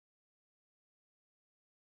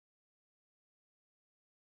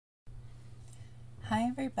Hi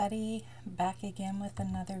everybody, back again with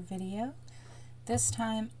another video. This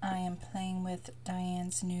time I am playing with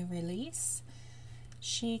Dyan's new release.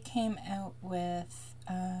 She came out with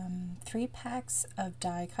 3 packs of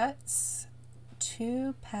die cuts,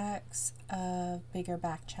 2 packs of bigger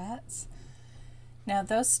back chats. Now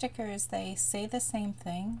those stickers, they say the same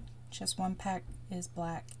thing, just one pack is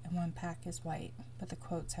black and one pack is white, but the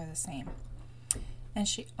quotes are the same. And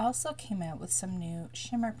she also came out with some new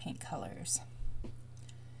shimmer paint colors.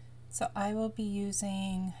 So I will be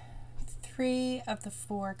using 3 of the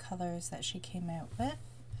 4 colors that she came out with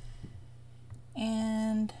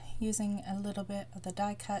and using a little bit of the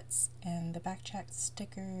die cuts and the back check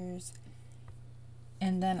stickers,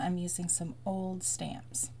 and then I'm using some old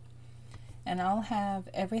stamps. And I'll have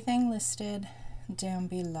everything listed down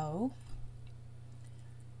below.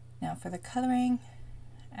 Now for the coloring,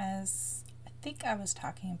 as I think I was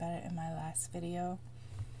talking about it in my last video,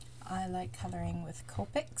 I like coloring with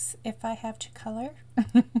Copics if I have to color.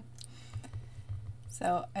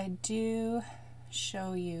 So I do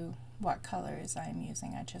show you what colors I'm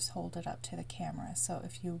using. I just hold it up to the camera. So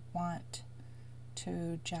if you want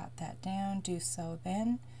to jot that down, do so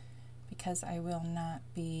then, because I will not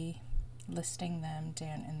be listing them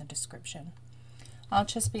down in the description. I'll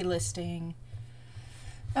just be listing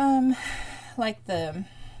like the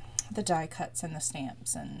die cuts and the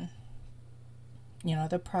stamps and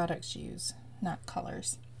the products used, not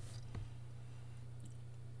colors.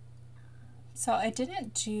 So I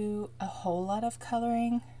didn't do a whole lot of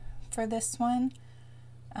coloring for this one.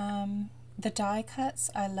 The die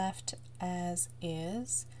cuts I left as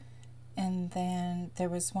is, and then there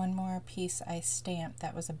was one more piece I stamped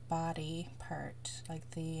that was a body part,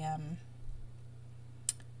 like the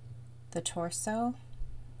torso,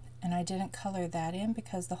 and I didn't color that in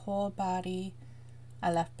because the whole body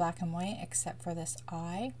I left black and white except for this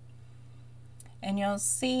eye, and you'll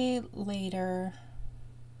see later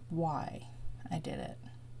why I did it.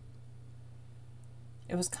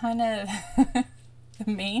 It was kind of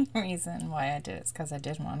the main reason why I did it is because I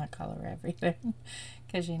didn't want to color everything,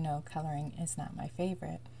 because coloring is not my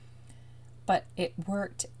favorite, but it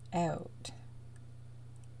worked out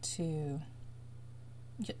to,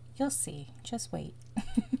 you'll see, just wait.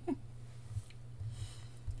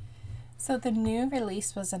 So the new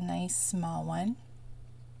release was a nice small one.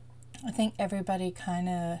 I think everybody kind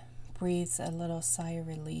of breathes a little sigh of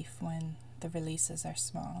relief when the releases are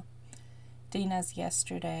small. Dina's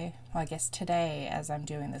yesterday, well I guess today as I'm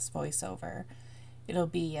doing this voiceover, it'll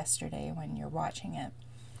be yesterday when you're watching it.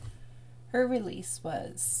 Her release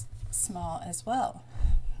was small as well,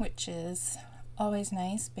 which is always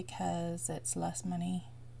nice because it's less money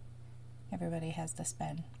everybody has to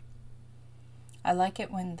spend. I like it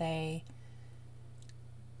when they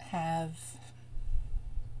have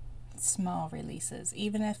small releases,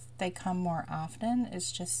 even if they come more often.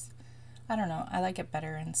 It's just, I don't know, I like it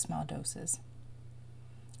better in small doses.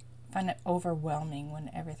 I find it overwhelming when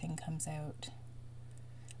everything comes out.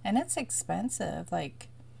 And it's expensive, like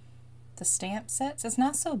the stamp sets. It's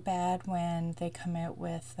not so bad when they come out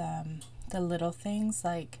with the little things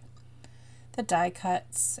like the die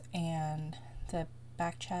cuts and the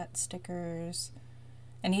back chat stickers,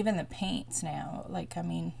 and even the paints now. Like, I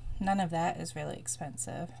mean, none of that is really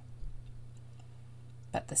expensive,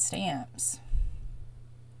 but the stamps,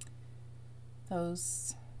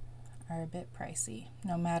 those are a bit pricey.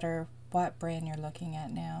 No matter what brand you're looking at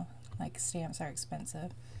now, like, stamps are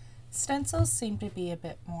expensive. Stencils seem to be a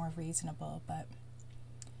bit more reasonable, but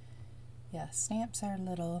yeah, stamps are a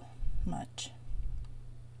little much.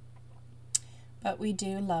 But we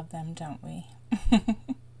do love them, don't we?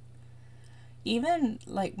 Even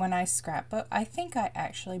like when I scrapbook, I think I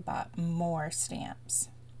actually bought more stamps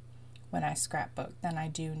when I scrapbook than I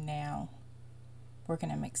do now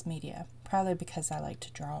working in mixed media. Probably because I like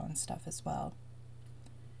to draw and stuff as well.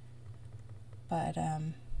 But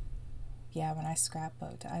yeah, when I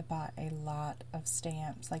scrapbooked, I bought a lot of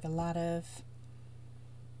stamps, like a lot of,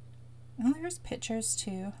 well, there's pictures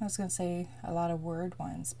too. I was gonna say a lot of word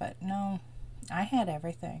ones, but no, I had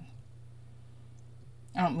everything.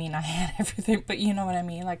 I don't mean I had everything, but you know what I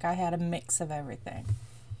mean. Like, I had a mix of everything.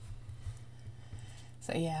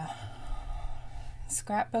 So yeah,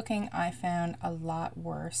 scrapbooking I found a lot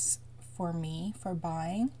worse for me for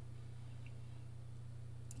buying,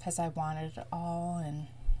 because I wanted it all,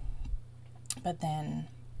 but then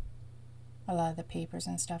a lot of the papers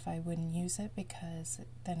and stuff, I wouldn't use it because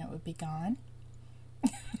then it would be gone.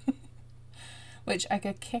 Which I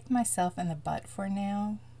could kick myself in the butt for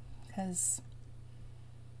now, because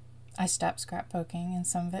I stopped scrapbooking and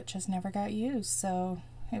some of it just never got used, so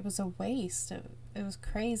it was a waste. It was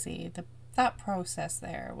crazy. The thought process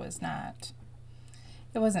there was not,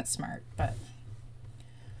 it wasn't smart, but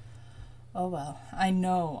oh well. I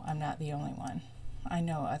know I'm not the only one. I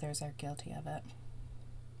know others are guilty of it.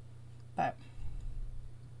 But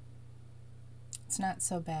it's not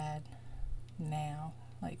so bad now,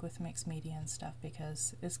 like with mixed media and stuff,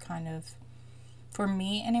 because it's kind of, for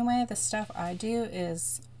me anyway, the stuff I do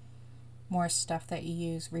is more stuff that you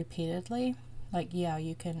use repeatedly. Like, yeah,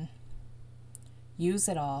 you can use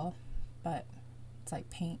it all, but it's like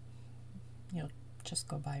paint, you'll just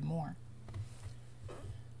go buy more.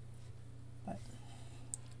 But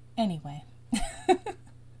anyway, I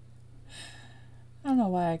don't know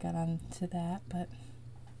why I got onto that, but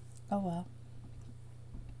oh well.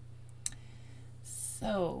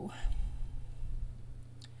 So,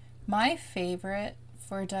 my favorite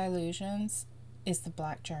for Dylusions is the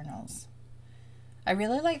black journals. I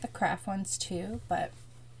really like the craft ones too, but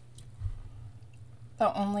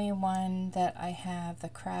the only one that I have the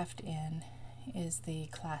craft in is the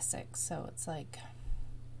classic. So it's like,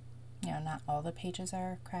 you know, not all the pages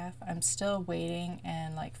are craft. I'm still waiting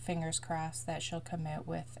and like fingers crossed that she'll come out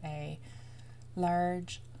with a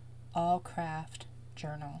large all craft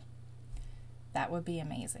journal. That would be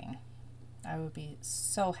amazing. I would be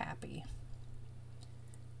so happy.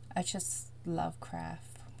 I just love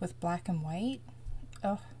craft with black and white.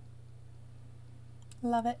 Oh,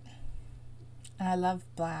 love it. And I love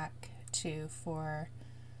black too for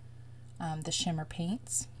the shimmer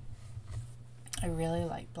paints. I really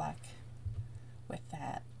like black with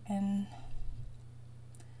that. And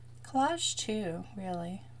collage too,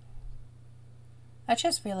 really. I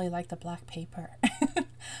just really like the black paper.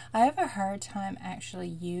 I have a hard time actually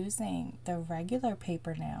using the regular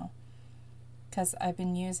paper now, because I've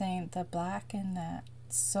been using the black in that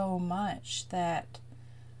so much that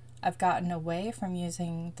I've gotten away from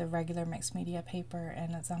using the regular mixed media paper,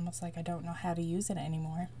 and it's almost like I don't know how to use it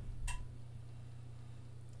anymore.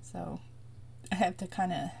 So I have to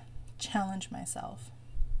kind of challenge myself.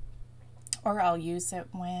 Or I'll use it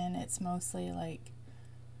when it's mostly like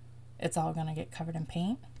it's all going to get covered in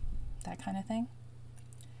paint, that kind of thing.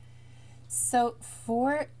 So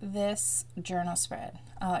for this journal spread,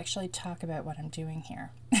 I'll actually talk about what I'm doing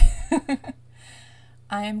here.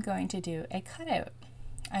 I am going to do a cutout.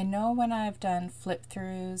 I know when I've done flip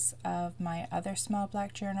throughs of my other small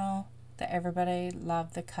black journal that everybody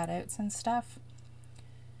loved the cutouts and stuff.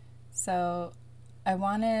 So I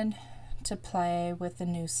wanted to play with the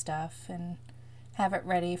new stuff and have it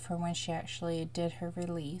ready for when she actually did her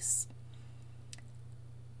release.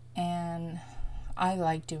 And I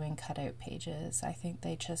like doing cutout pages. I think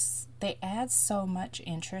they add so much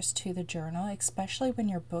interest to the journal, especially when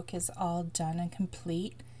your book is all done and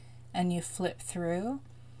complete and you flip through.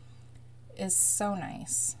 Is so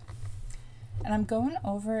nice. And I'm going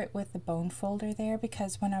over it with the bone folder there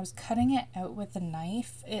because when I was cutting it out with the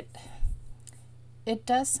knife, it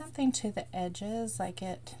does something to the edges, like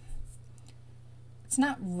it's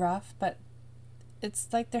not rough, but it's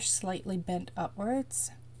like they're slightly bent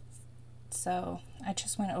upwards. So I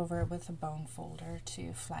just went over it with a bone folder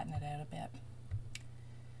to flatten it out a bit.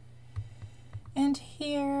 And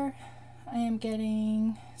here I am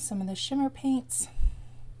getting some of the shimmer paints.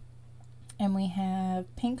 And we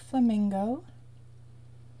have Pink Flamingo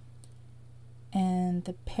and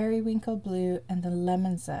the Periwinkle Blue and the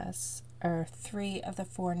Lemon Zest are 3 of the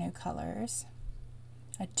 4 new colors.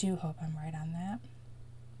 I do hope I'm right on that.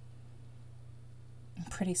 I'm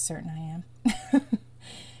pretty certain I am.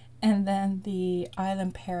 And then the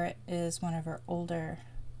Island Parrot is one of our older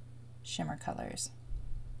shimmer colors.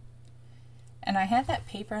 And I had that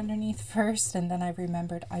paper underneath first, and then I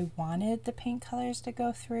remembered I wanted the paint colors to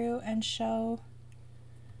go through and show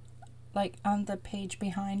like on the page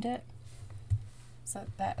behind it. So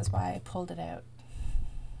that is why I pulled it out.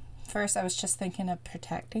 First I was just thinking of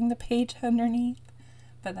protecting the page underneath,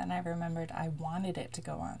 but then I remembered I wanted it to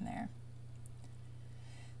go on there.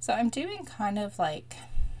 So I'm doing kind of like,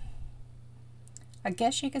 I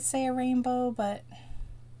guess you could say a rainbow, but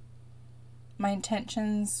my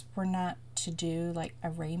intentions were not to do like a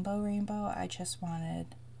rainbow. I just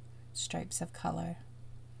wanted stripes of color.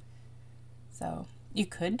 So you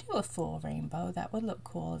could do a full rainbow. That would look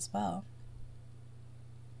cool as well.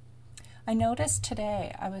 I noticed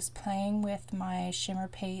today I was playing with my shimmer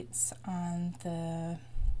paints on the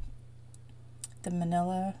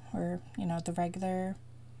manila, or you know, the regular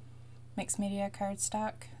mixed media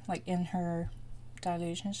cardstock, like in her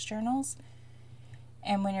Dylusions journals.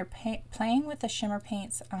 And when you're playing with the shimmer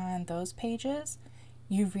paints on those pages,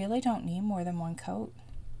 you really don't need more than 1 coat.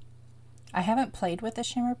 I haven't played with the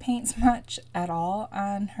shimmer paints much at all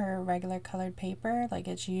on her regular colored paper. Like,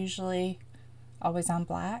 it's usually always on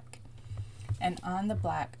black. And on the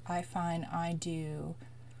black, I find I do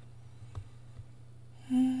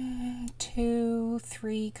 2,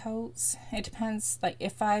 3 coats. It depends. Like,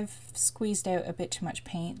 if I've squeezed out a bit too much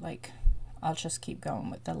paint, like, I'll just keep going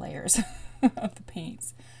with the layers of the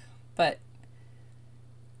paints. But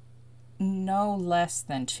no less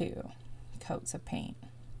than 2 coats of paint.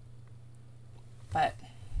 But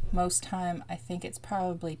most time I think it's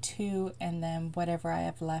probably 2, and then whatever I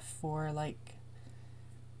have left for like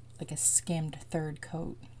a skimmed 3rd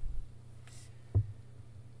coat.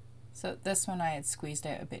 So this one I had squeezed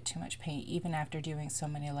out a bit too much paint. Even after doing so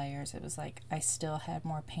many layers, it was like I still had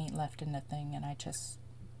more paint left in the thing, and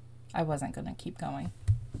I wasn't going to keep going.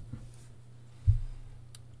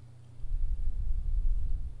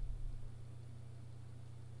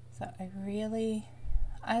 So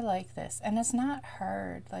I like this, and it's not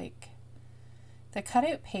hard. Like, the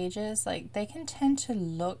cutout pages, like, they can tend to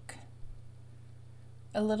look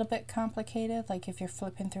a little bit complicated, like if you're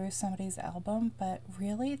flipping through somebody's album, but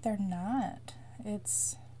really they're not.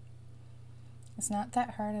 It's not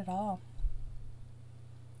that hard at all.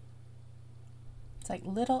 It's like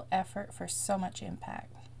little effort for so much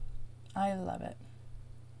impact. I love it.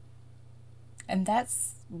 And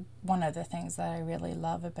that's one of the things that I really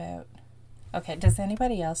love about. Okay, does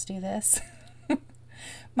anybody else do this?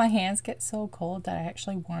 My hands get so cold that I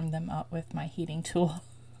actually warm them up with my heating tool.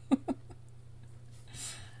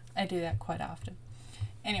 I do that quite often.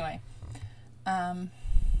 Anyway, oh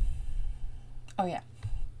yeah.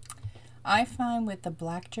 I find with the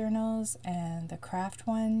black journals and the craft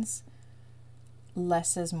ones,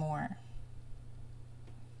 less is more.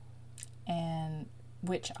 And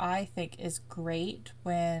which I think is great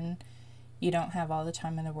when you don't have all the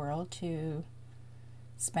time in the world to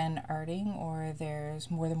spend arting, or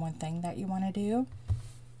there's more than one thing that you want to do.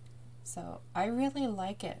 So I really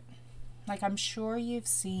like it. Like, I'm sure you've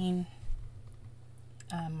seen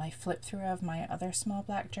my flip through of my other small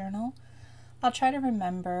black journal. I'll try to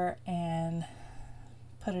remember and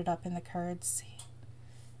put it up in the cards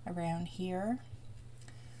around here.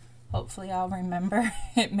 Hopefully I'll remember.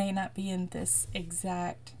 It may not be in this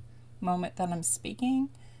exact moment that I'm speaking,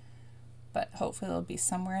 but hopefully it'll be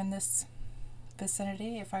somewhere in this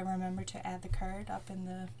vicinity if I remember to add the card up in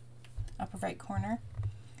the upper right corner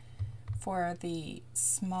for the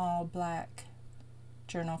small black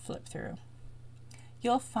journal flip through.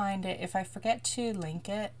 You'll find it, if I forget to link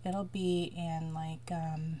it, it'll be in like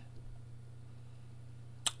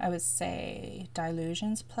I would say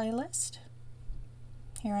Dylusions playlist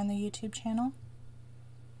here on the YouTube channel.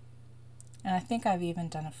 And I think I've even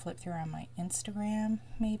done a flip through on my Instagram,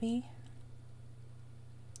 maybe.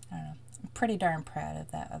 I don't know. I'm pretty darn proud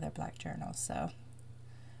of that other black journal, so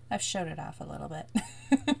I've showed it off a little bit.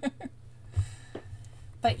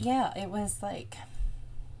 But yeah, it was like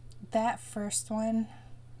that first one,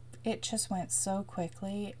 it just went so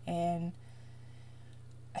quickly, and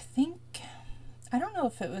I don't know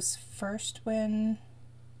if it was first when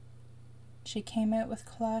she came out with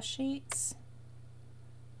collage sheets.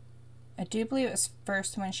 I do believe it was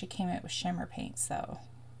first when she came out with shimmer paints, though.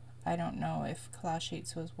 I don't know if collage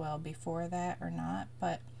sheets was well before that or not,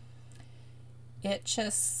 but it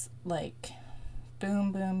just like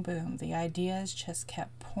boom, boom, boom. The ideas just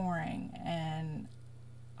kept pouring, and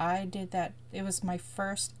I did that. It was my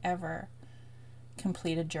first ever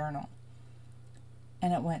completed journal,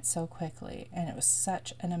 and it went so quickly, and it was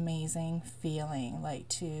such an amazing feeling, like,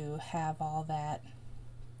 to have all that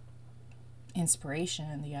inspiration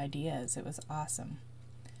and the ideas. It was awesome.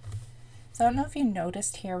 So I don't know if you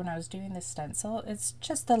noticed here when I was doing the stencil, it's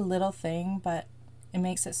just a little thing, but it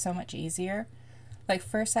makes it so much easier. Like,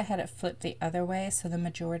 first I had it flipped the other way, so the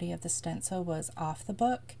majority of the stencil was off the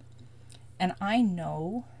book, and I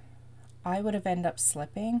know I would have ended up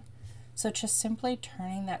slipping. So just simply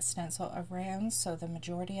turning that stencil around so the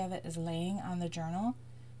majority of it is laying on the journal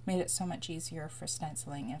made it so much easier for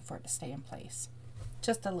stenciling and for it to stay in place.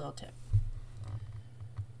 Just a little tip.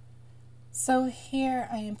 So here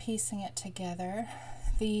I am piecing it together.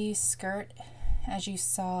 The skirt, as you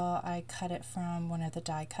saw, I cut it from one of the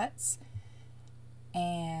die cuts,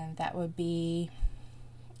 and that would be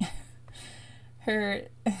her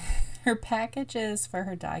packages for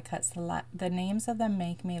her die cuts. The names of them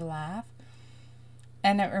make me laugh,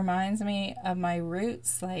 and it reminds me of my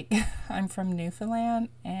roots. Like, I'm from Newfoundland,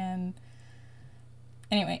 and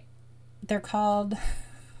anyway, they're called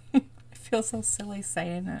I feel so silly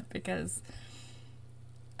saying it because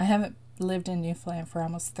I haven't lived in Newfoundland for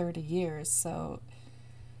almost 30 years, so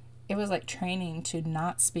it was like training to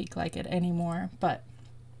not speak like it anymore, but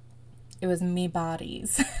it was Me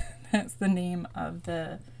Bodies. That's the name of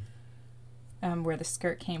the where the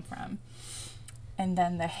skirt came from. And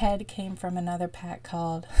then the head came from another pack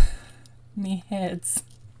called Me Heads.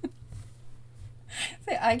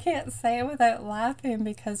 See, I can't say it without laughing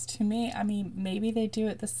because to me, I mean, maybe they do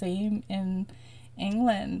it the same in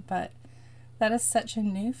England, but that is such a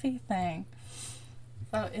newfie thing.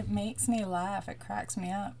 So it makes me laugh. It cracks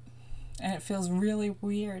me up. And it feels really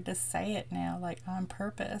weird to say it now, like on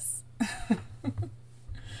purpose.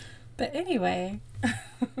 But anyway,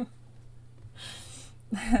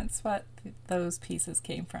 that's what those pieces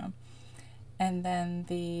came from. And then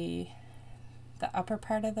the upper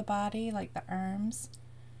part of the body, like the arms,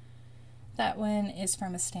 that one is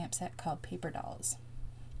from a stamp set called Paper Dolls.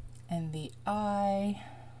 And the eye,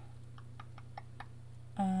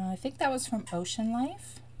 I think that was from Ocean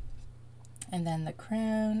Life. And then the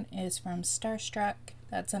crown is from Starstruck.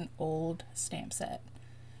 That's an old stamp set.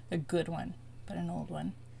 A good one, but an old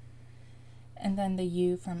one. And then the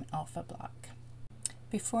U from Alpha Block.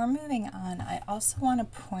 Before moving on, I also want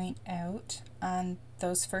to point out on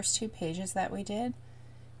those first 2 pages that we did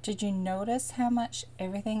you notice how much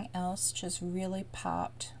everything else just really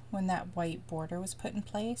popped when that white border was put in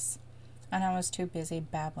place? And I was too busy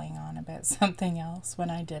babbling on about something else when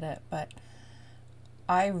I did it, but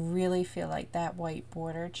I really feel like that white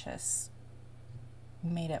border just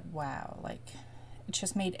made it wow. Like, it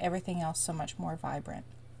just made everything else so much more vibrant.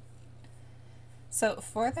 So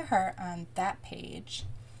for the heart on that page,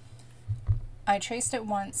 I traced it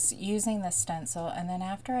once using the stencil, and then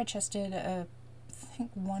after I just did I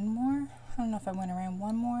think one more. I don't know if I went around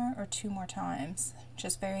 1 more or 2 more times,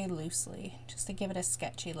 just very loosely, just to give it a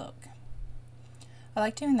sketchy look. I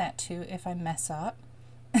like doing that too. If I mess up,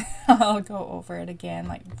 I'll go over it again,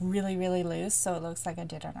 like really, really loose, so it looks like I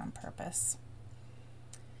did it on purpose.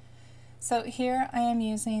 So here I am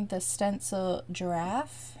using the stencil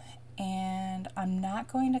Giraffe, and I'm not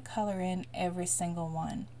going to color in every single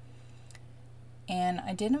one. And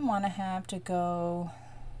I didn't want to have to go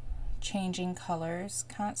changing colors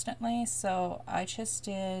constantly, so I just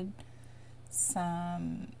did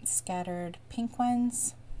some scattered pink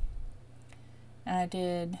ones. And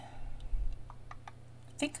I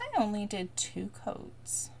think I only did 2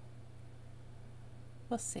 coats.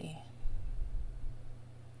 We'll see.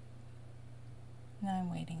 Now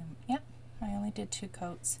I'm waiting. Yep, I only did 2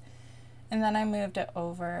 coats. And then I moved it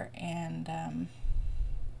over and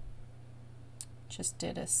just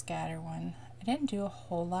did a scatter one. I didn't do a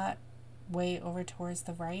whole lot way over towards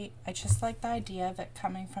the right. I just like the idea of it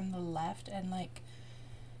coming from the left and like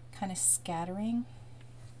kind of scattering.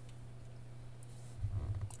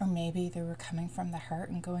 Or maybe they were coming from the heart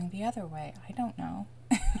and going the other way. I don't know.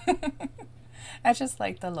 I just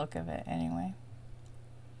like the look of it anyway.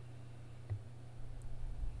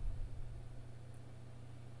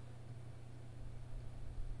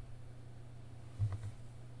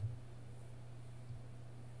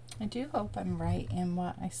 I do hope I'm right in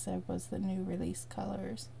what I said was the new release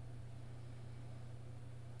colors.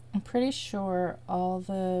 I'm pretty sure all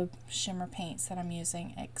the shimmer paints that I'm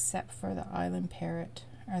using, except for the Island Parrot,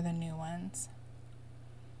 are the new ones.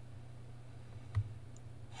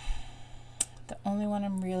 The only one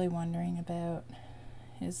I'm really wondering about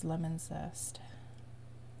is Lemon Zest.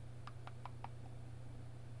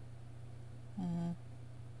 I'm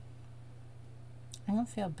gonna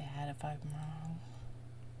feel bad if I'm wrong.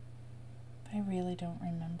 I really don't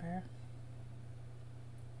remember.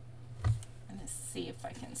 I'm gonna see if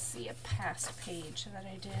I can see a past page that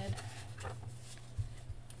I did.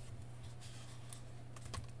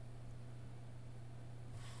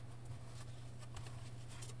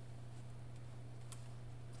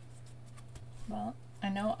 Well, I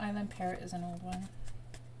know Island Parrot is an old one.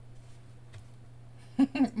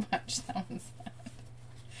 Watch that one's sad.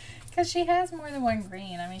 Because she has more than one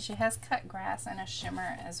green. I mean, she has cut grass and a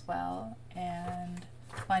shimmer as well. And,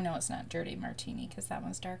 well, I know it's not Dirty Martini because that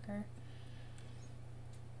one's darker.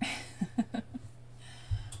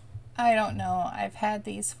 I don't know. I've had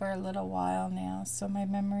these for a little while now, so my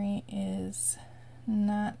memory is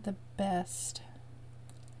not the best.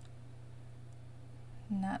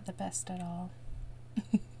 Not the best at all.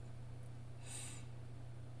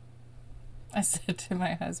 I said to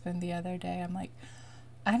my husband the other day, I'm like,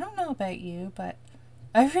 I don't know about you, but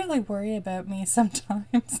I really worry about me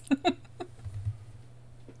sometimes.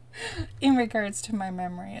 In regards to my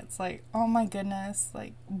memory, it's like, oh my goodness,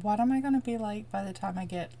 like, what am I going to be like by the time I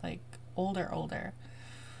get, like, older?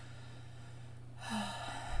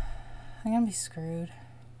 I'm going to be screwed.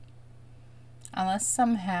 Unless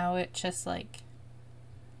somehow it just, like,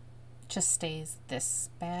 just stays this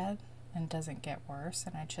bad and doesn't get worse,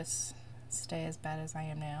 and I just stay as bad as I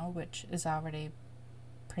am now, which is already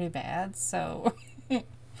pretty bad. So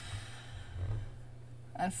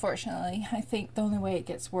unfortunately, I think the only way it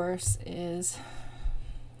gets worse is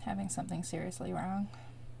having something seriously wrong.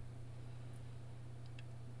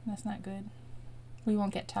 That's not good. We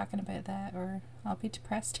won't get talking about that, or I'll be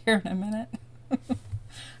depressed here in a minute.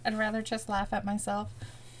 I'd rather just laugh at myself.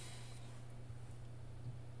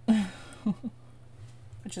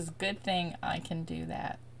 Which is a good thing I can do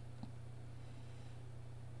that.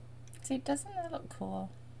 See, doesn't that look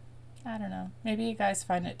cool? I don't know. Maybe you guys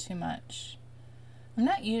find it too much. I'm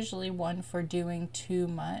not usually one for doing too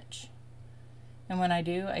much. And when I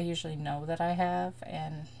do, I usually know that I have,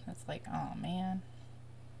 and it's like, oh man,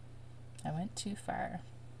 I went too far.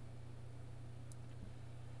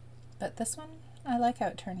 But this one, I like how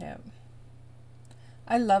it turned out.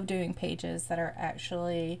 I love doing pages that are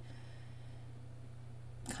actually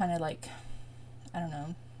kind of like, I don't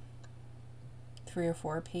know, 3 or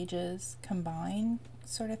 4 pages combined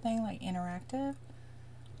sort of thing, like interactive.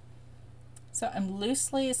 So I'm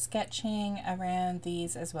loosely sketching around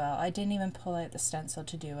these as well. I didn't even pull out the stencil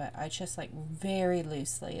to do it. I just like very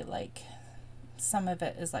loosely, like some of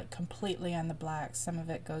it is like completely on the black, some of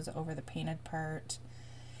it goes over the painted part,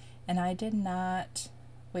 and I did not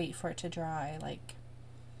wait for it to dry.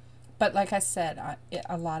 But like I said,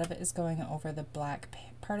 a lot of it is going over the black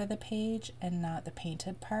part of the page and not the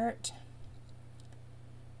painted part.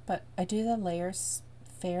 But I do the layers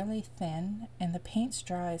fairly thin, and the paints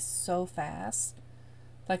dry so fast.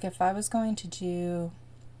 Like if I was going to do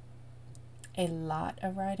a lot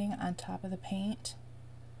of writing on top of the paint,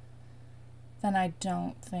 then I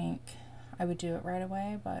don't think I would do it right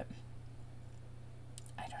away, but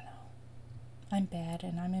I don't know. I'm bad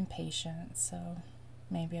and I'm impatient, so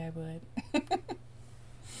maybe I would.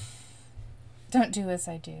 Don't do as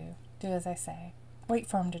I do. Do as I say. Wait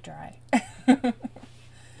for them to dry.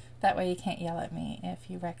 That way you can't yell at me if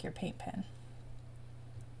you wreck your paint pen.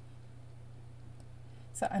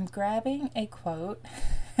 So I'm grabbing a quote,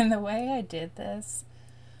 and the way I did this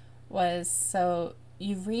was, so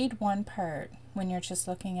you read one part when you're just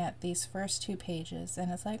looking at these first 2 pages,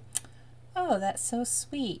 and it's like, oh, that's so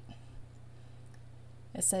sweet.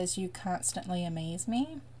 It says, you constantly amaze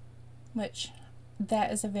me, which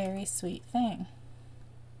that is a very sweet thing.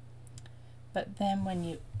 But then when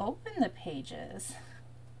you open the pages,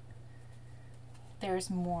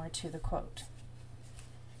 there's more to the quote.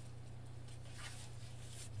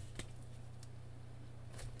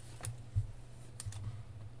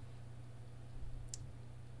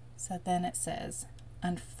 So then it says,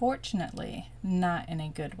 unfortunately, not in a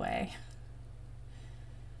good way.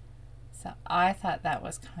 So I thought that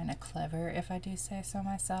was kind of clever, if I do say so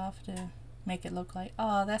myself, to make it look like,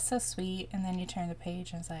 oh, that's so sweet, and then you turn the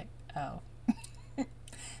page and it's like, oh.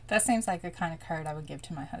 That seems like the kind of card I would give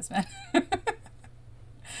to my husband.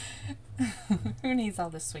 Who needs all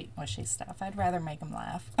this sweet mushy stuff? I'd rather make him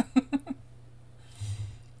laugh.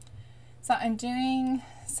 So I'm doing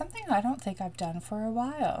something I don't think I've done for a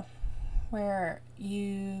while, where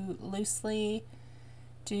you loosely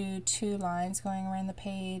do 2 lines going around the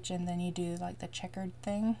page, and then you do like the checkered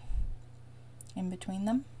thing in between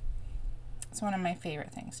them. It's one of my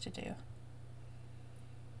favorite things to do.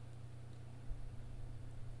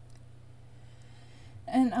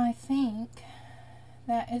 And I think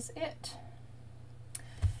that is it.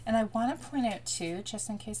 And I want to point out too, just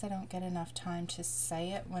in case I don't get enough time to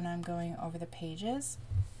say it when I'm going over the pages.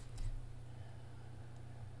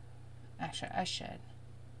 Actually, I should.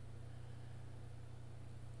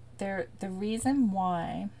 The reason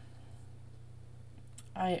why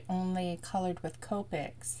I only colored with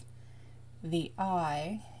Copics the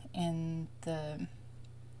eye in the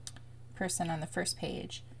person on the first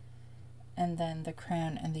page, and then the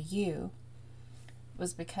crown and the U,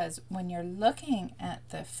 was because when you're looking at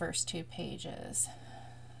the first 2 pages,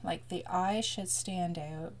 like the eye should stand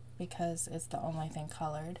out because it's the only thing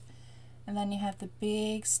colored, and then you have the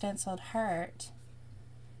big stenciled heart,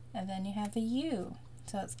 and then you have the U.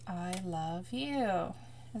 So it's I love you.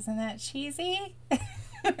 Isn't that cheesy?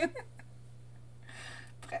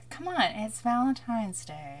 Come on, it's Valentine's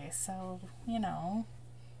Day, so you know,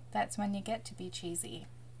 that's when you get to be cheesy.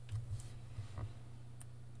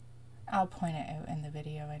 I'll point it out in the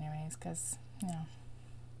video anyways, because, you know,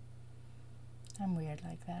 I'm weird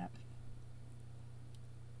like that.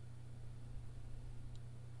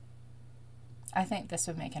 I think this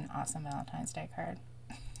would make an awesome Valentine's Day card.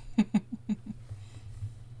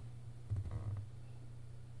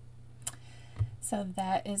 So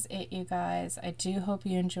that is it, you guys. I do hope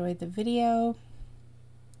you enjoyed the video.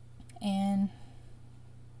 and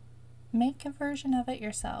make a version of it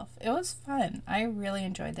yourself. It was fun. I really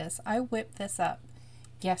enjoyed this. I whipped this up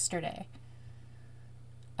yesterday.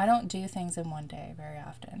 I don't do things in one day very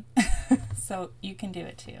often, so you can do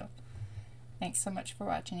it too. Thanks so much for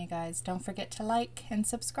watching, you guys. Don't forget to like and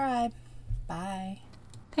subscribe. Bye.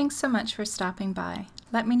 Thanks so much for stopping by.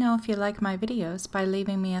 Let me know if you like my videos by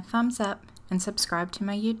leaving me a thumbs up and subscribe to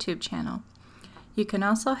my YouTube channel. You can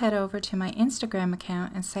also head over to my Instagram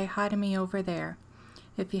account and say hi to me over there.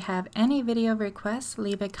 If you have any video requests,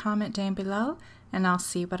 leave a comment down below and I'll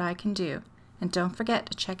see what I can do. And don't forget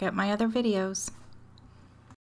to check out my other videos.